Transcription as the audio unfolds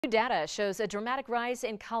New data shows a dramatic rise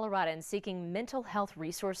in Coloradans seeking mental health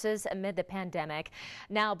resources amid the pandemic.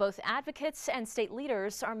 Now, both advocates and state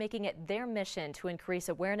leaders are making it their mission to increase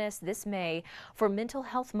awareness this May for Mental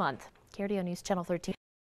Health Month. KRDO News Channel 13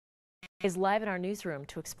 is live in our newsroom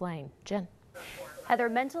to explain. Jen. Heather,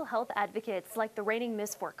 mental health advocates like the reigning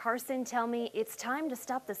Miss Fort Carson tell me it's time to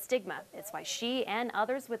stop the stigma. It's why she and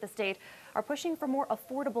others with the state are pushing for more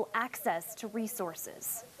affordable access to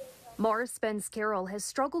resources. Mara Spence Carroll has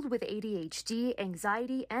struggled with ADHD,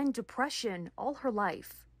 anxiety, and depression all her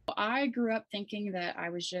life. I grew up thinking that I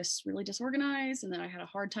was just really disorganized and that I had a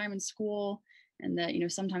hard time in school and that,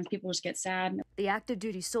 sometimes people just get sad. The active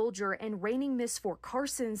duty soldier and reigning Miss Fort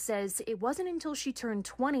Carson says it wasn't until she turned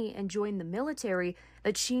 20 and joined the military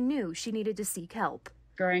that she knew she needed to seek help.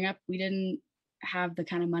 Growing up, we didn't have the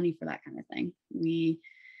kind of money for that kind of thing.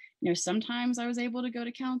 Sometimes I was able to go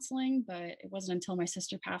to counseling, but it wasn't until my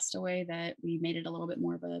sister passed away that we made it a little bit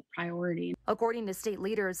more of a priority. According to state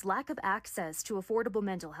leaders, lack of access to affordable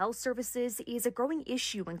mental health services is a growing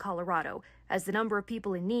issue in Colorado as the number of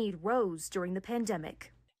people in need rose during the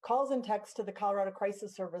pandemic. Calls and texts to the Colorado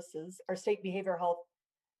Crisis Services, our state behavioral health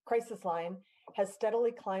crisis line, has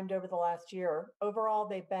steadily climbed over the last year. Overall,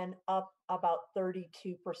 they've been up about 32%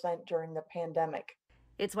 during the pandemic.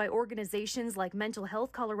 It's why organizations like Mental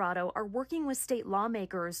Health Colorado are working with state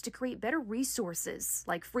lawmakers to create better resources,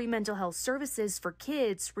 like free mental health services for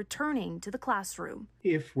kids returning to the classroom.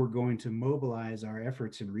 If we're going to mobilize our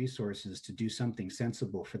efforts and resources to do something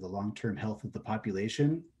sensible for the long-term health of the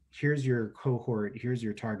population, here's your cohort, here's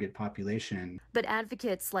your target population. But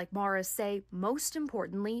advocates like Mara say, most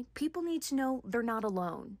importantly, people need to know they're not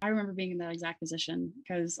alone. I remember being in that exact position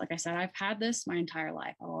because, like I said, I've had this my entire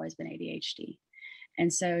life. I've always been ADHD.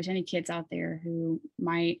 And so to any kids out there who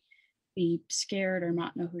might be scared or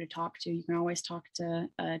not know who to talk to, you can always talk to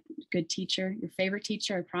a good teacher, your favorite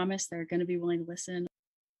teacher. I promise they're going to be willing to listen.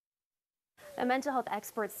 And mental health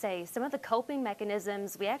experts say some of the coping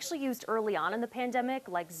mechanisms we actually used early on in the pandemic,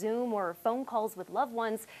 like Zoom or phone calls with loved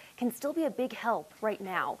ones, can still be a big help right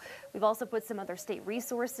now. We've also put some other state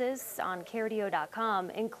resources on KRDO.com,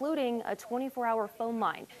 including a 24-hour phone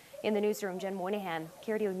line. In the newsroom, Jen Moynihan,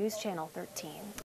 KRDO News Channel 13.